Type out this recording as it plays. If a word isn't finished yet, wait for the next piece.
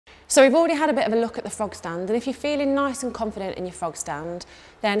So we've already had a bit of a look at the frog stand, and if you're feeling nice and confident in your frog stand,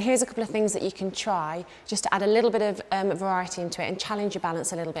 then here's a couple of things that you can try just to add a little bit of variety into it and challenge your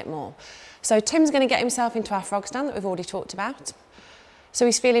balance a little bit more. So Tim's going to get himself into our frog stand that we've already talked about. So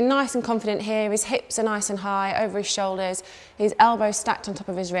he's feeling nice and confident here, his hips are nice and high over his shoulders, his elbows stacked on top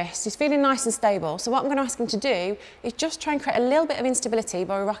of his wrists. He's feeling nice and stable. So what I'm going to ask him to do is just try and create a little bit of instability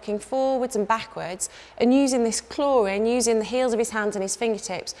by rocking forwards and backwards and using this clawing, using the heels of his hands and his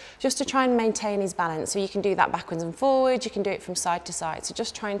fingertips just to try and maintain his balance. So you can do that backwards and forwards, you can do it from side to side. So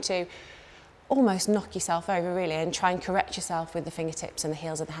just trying to almost knock yourself over really and try and correct yourself with the fingertips and the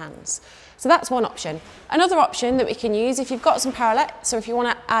heels of the hands. So that's one option. Another option that we can use if you've got some parallettes or if you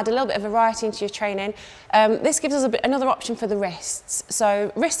want to add a little bit of variety into your training, this gives us another option for the wrists.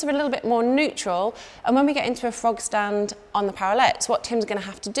 So wrists are a little bit more neutral, and when we get into a frog stand on the parallettes, what Tim's going to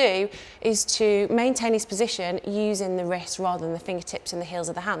have to do is to maintain his position using the wrists rather than the fingertips and the heels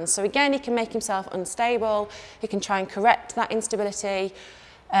of the hands. So again, he can make himself unstable, he can try and correct that instability,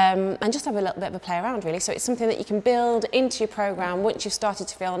 and just have a little bit of a play around really. So it's something that you can build into your programme once you've started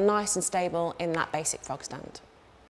to feel nice and stable in that basic frog stand.